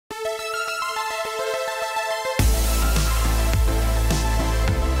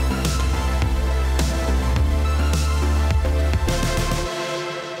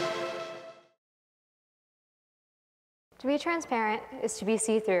To be transparent is to be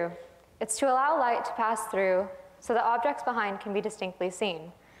see-through. It's to allow light to pass through so that objects behind can be distinctly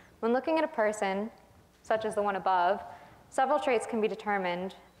seen. When looking at a person, such as the one above, several traits can be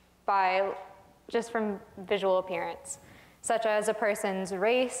determined just from visual appearance, such as a person's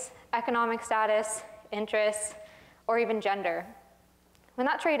race, economic status, interests, or even gender. When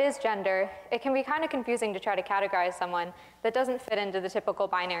that trait is gender, it can be kind of confusing to try to categorize someone that doesn't fit into the typical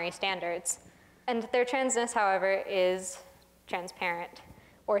binary standards. And their transness, however, is transparent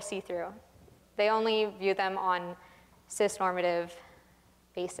or see-through. They only view them on cis-normative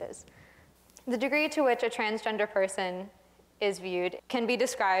basis. The degree to which a transgender person is viewed can be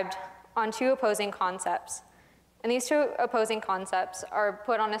described on two opposing concepts. And these two opposing concepts are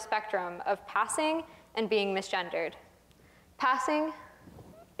put on a spectrum of passing and being misgendered. Passing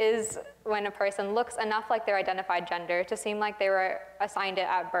is when a person looks enough like their identified gender to seem like they were assigned it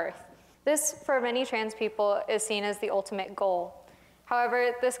at birth. This, for many trans people, is seen as the ultimate goal.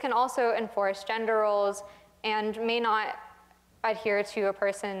 However, this can also enforce gender roles and may not adhere to a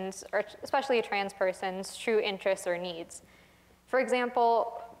person's, or especially a trans person's, true interests or needs. For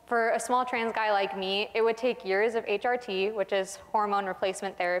example, for a small trans guy like me, it would take years of HRT, which is hormone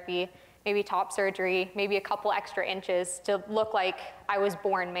replacement therapy, maybe top surgery, maybe a couple extra inches to look like I was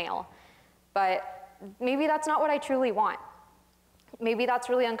born male. But maybe that's not what I truly want. Maybe that's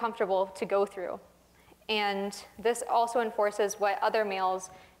really uncomfortable to go through. And this also enforces what other males,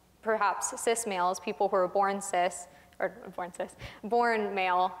 perhaps cis males, people who are born cis, or born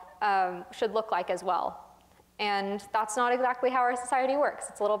male, should look like as well. And that's not exactly how our society works.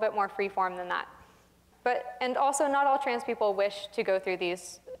 It's a little bit more free-form than that. And also, not all trans people wish to go through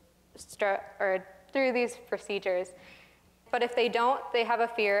these procedures. But if they don't, they have a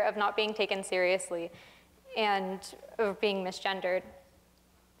fear of not being taken seriously and of being misgendered.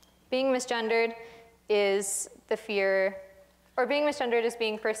 Being misgendered is the fear, or being misgendered is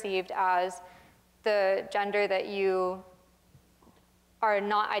being perceived as the gender that you are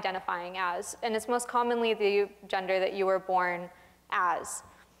not identifying as, and it's most commonly the gender that you were born as.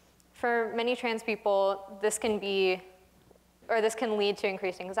 For many trans people, this can lead to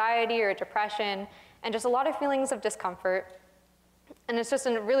increased anxiety or depression, and just a lot of feelings of discomfort, and it's just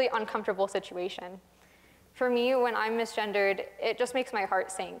a really uncomfortable situation. For me, when I'm misgendered, it just makes my heart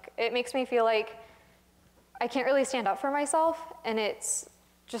sink. It makes me feel like I can't really stand up for myself, and it's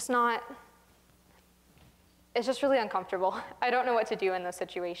just really uncomfortable. I don't know what to do in those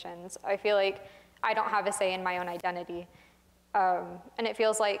situations. I feel like I don't have a say in my own identity. And it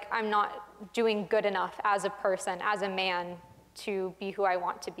feels like I'm not doing good enough as a person, as a man, to be who I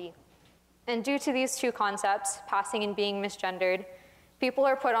want to be. And due to these two concepts, passing and being misgendered, people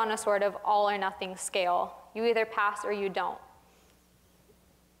are put on a sort of all or nothing scale. You either pass or you don't.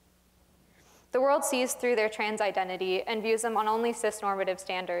 The world sees through their trans identity and views them on only cis-normative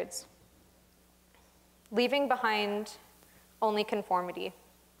standards, leaving behind only conformity.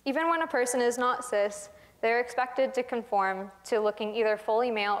 Even when a person is not cis, they're expected to conform to looking either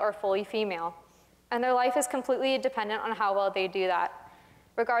fully male or fully female, and their life is completely dependent on how well they do that.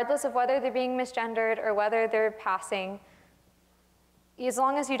 Regardless of whether they're being misgendered or whether they're passing, as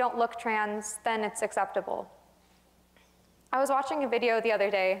long as you don't look trans, then it's acceptable. I was watching a video the other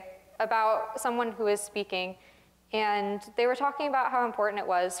day about someone who was speaking, and they were talking about how important it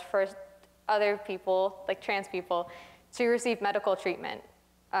was for other people, like trans people, to receive medical treatment,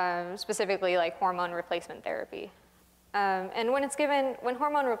 specifically like hormone replacement therapy. And when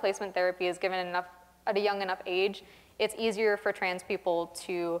hormone replacement therapy is given at a young enough age, it's easier for trans people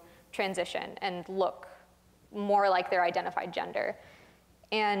to transition and look more like their identified gender.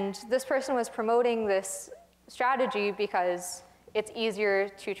 And this person was promoting this strategy because it's easier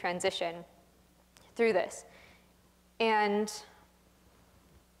to transition through this. And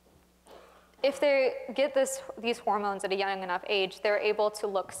if they get these hormones at a young enough age, they're able to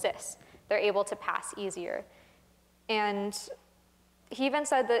look cis. They're able to pass easier. And he even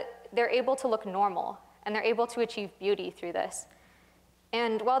said that they're able to look normal, and they're able to achieve beauty through this.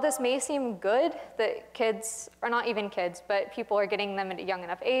 And while this may seem good that kids, or not even kids, but people are getting them at a young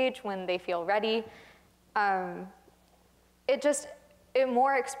enough age when they feel ready, it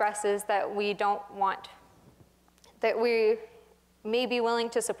more expresses that we don't want, that we may be willing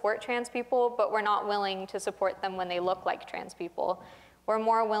to support trans people, but we're not willing to support them when they look like trans people. We're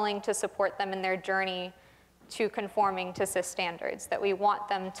more willing to support them in their journey to conforming to cis standards, that we want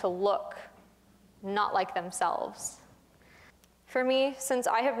them to look not like themselves. For me, since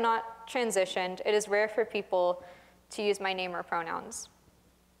I have not transitioned, it is rare for people to use my name or pronouns.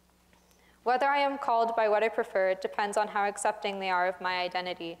 Whether I am called by what I prefer depends on how accepting they are of my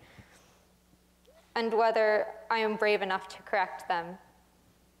identity. and whether I am brave enough to correct them.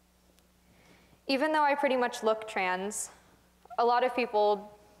 Even though I pretty much look trans, a lot of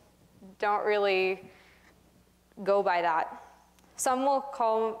people don't really go by that. Some will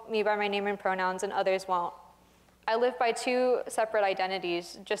call me by my name and pronouns and others won't. I live by two separate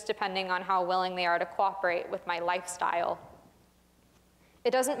identities, just depending on how willing they are to cooperate with my lifestyle.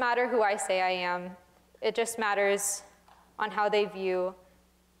 It doesn't matter who I say I am. It just matters on how they view.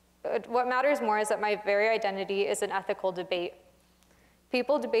 What matters more is that my very identity is an ethical debate.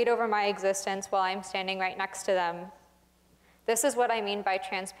 People debate over my existence while I'm standing right next to them. This is what I mean by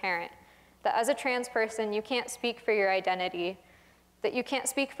transparent, that as a trans person, you can't speak for your identity, that you can't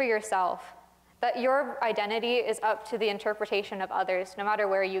speak for yourself, that your identity is up to the interpretation of others, no matter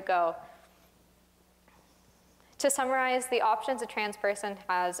where you go. To summarize, the options a trans person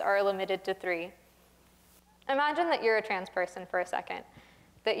has are limited to 3. Imagine that you're a trans person for a second,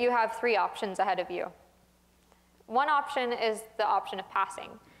 that you have 3 options ahead of you. One option is the option of passing.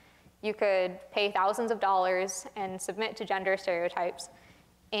 You could pay thousands of dollars and submit to gender stereotypes.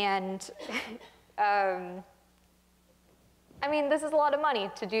 And I mean, this is a lot of money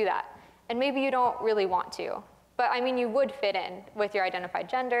to do that. And maybe you don't really want to. But I mean, you would fit in with your identified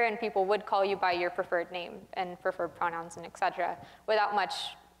gender, and people would call you by your preferred name and preferred pronouns and et cetera, without much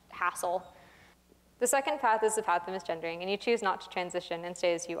hassle. The second path is the path of misgendering, and you choose not to transition and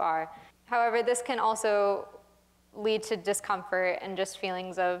stay as you are. However, this can also lead to discomfort and just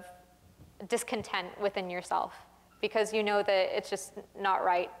feelings of discontent within yourself, because you know that it's just not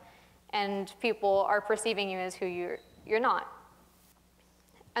right, and people are perceiving you as who you're not.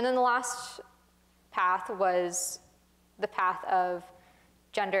 And then the last path was the path of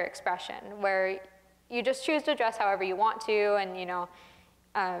gender expression, where you just choose to dress however you want to, and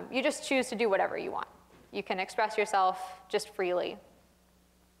you just choose to do whatever you want. You can express yourself just freely.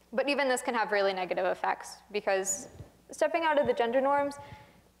 But even this can have really negative effects, because stepping out of the gender norms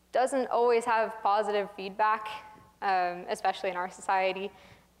doesn't always have positive feedback, especially in our society,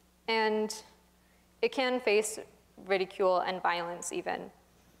 and it can face ridicule and violence even.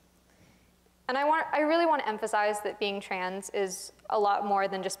 And I really want to emphasize that being trans is a lot more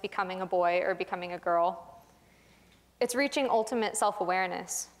than just becoming a boy or becoming a girl. It's reaching ultimate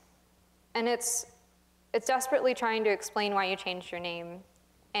self-awareness. And it's desperately trying to explain why you changed your name.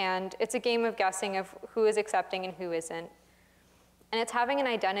 And it's a game of guessing of who is accepting and who isn't. And it's having an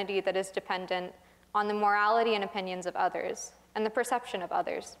identity that is dependent on the morality and opinions of others and the perception of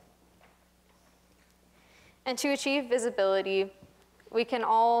others. And to achieve visibility, we can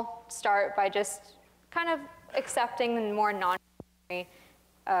all start by just kind of accepting the more non-binary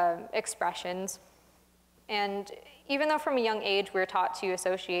expressions. And even though from a young age we're taught to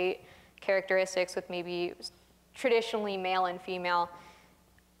associate characteristics with maybe traditionally male and female,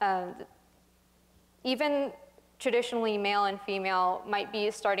 even traditionally male and female might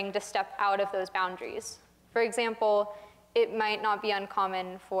be starting to step out of those boundaries. For example, it might not be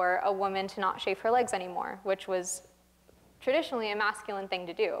uncommon for a woman to not shave her legs anymore, which was traditionally a masculine thing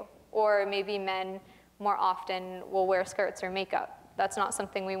to do. Or maybe men more often will wear skirts or makeup. That's not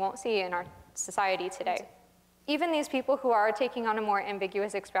something we won't see in our society today. Even these people who are taking on a more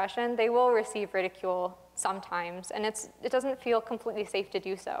ambiguous expression, they will receive ridicule sometimes, and it doesn't feel completely safe to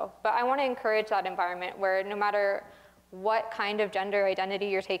do so. But I want to encourage that environment where no matter what kind of gender identity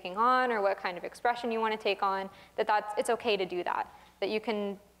you're taking on or what kind of expression you want to take on, it's okay to do that. That you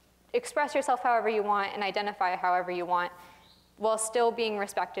can express yourself however you want and identify however you want, while still being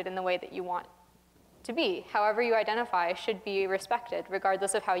respected in the way that you want to be. However you identify should be respected,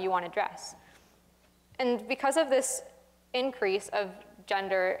 regardless of how you want to dress. And because of this increase of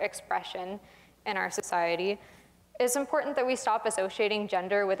gender expression in our society, it's important that we stop associating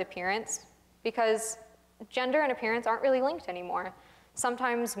gender with appearance, because gender and appearance aren't really linked anymore.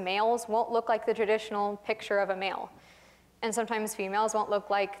 Sometimes males won't look like the traditional picture of a male, and sometimes females won't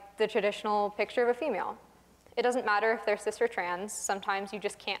look like the traditional picture of a female. It doesn't matter if they're cis or trans. Sometimes you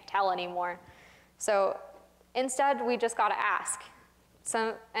just can't tell anymore. So instead, we just gotta ask.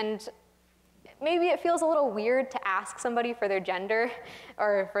 And maybe it feels a little weird to ask somebody for their gender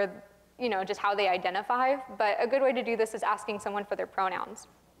or for just how they identify, but a good way to do this is asking someone for their pronouns.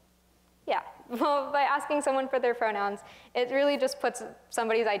 Yeah, well, by asking someone for their pronouns, it really just puts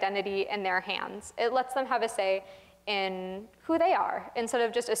somebody's identity in their hands. It lets them have a say in who they are. Instead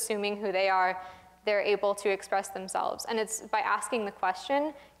of just assuming who they are, they're able to express themselves. And it's by asking the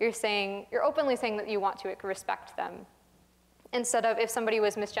question, you're openly saying that you want to respect them. Instead of, if somebody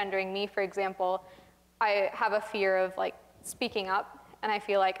was misgendering me, for example, I have a fear of speaking up, and I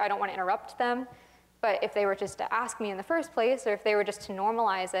feel like I don't want to interrupt them. But if they were just to ask me in the first place, or if they were just to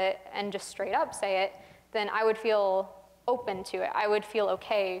normalize it and just straight up say it, then I would feel open to it. I would feel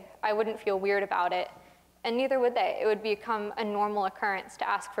okay. I wouldn't feel weird about it. And neither would they. It would become a normal occurrence to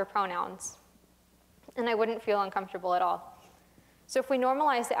ask for pronouns. And I wouldn't feel uncomfortable at all. So if we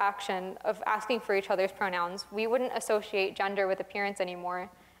normalize the action of asking for each other's pronouns, we wouldn't associate gender with appearance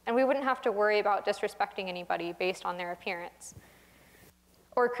anymore, and we wouldn't have to worry about disrespecting anybody based on their appearance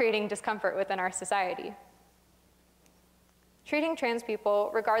or creating discomfort within our society. Treating trans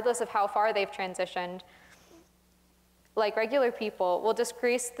people, regardless of how far they've transitioned, like regular people, will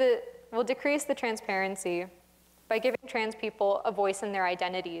decrease the transparency by giving trans people a voice in their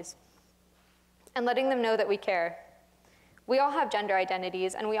identities and letting them know that we care. We all have gender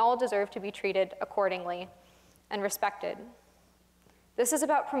identities, and we all deserve to be treated accordingly and respected. This is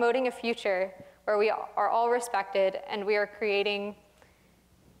about promoting a future where we are all respected, and we are creating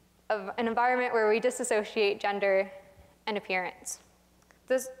an environment where we disassociate gender and appearance.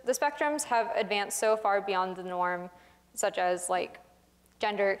 The spectrums have advanced so far beyond the norm, such as like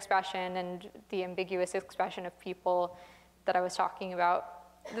gender expression and the ambiguous expression of people that I was talking about,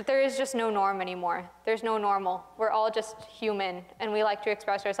 that there is just no norm anymore. There's no normal. We're all just human, and we like to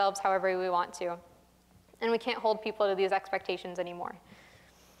express ourselves however we want to. And we can't hold people to these expectations anymore.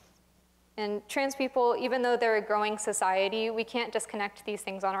 And trans people, even though they're a growing society, we can't disconnect these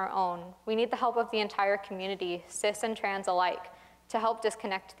things on our own. We need the help of the entire community, cis and trans alike, to help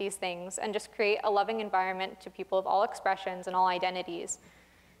disconnect these things and just create a loving environment to people of all expressions and all identities.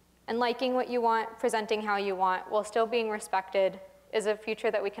 And liking what you want, presenting how you want, while still being respected, is a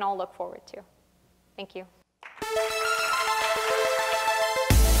future that we can all look forward to. Thank you.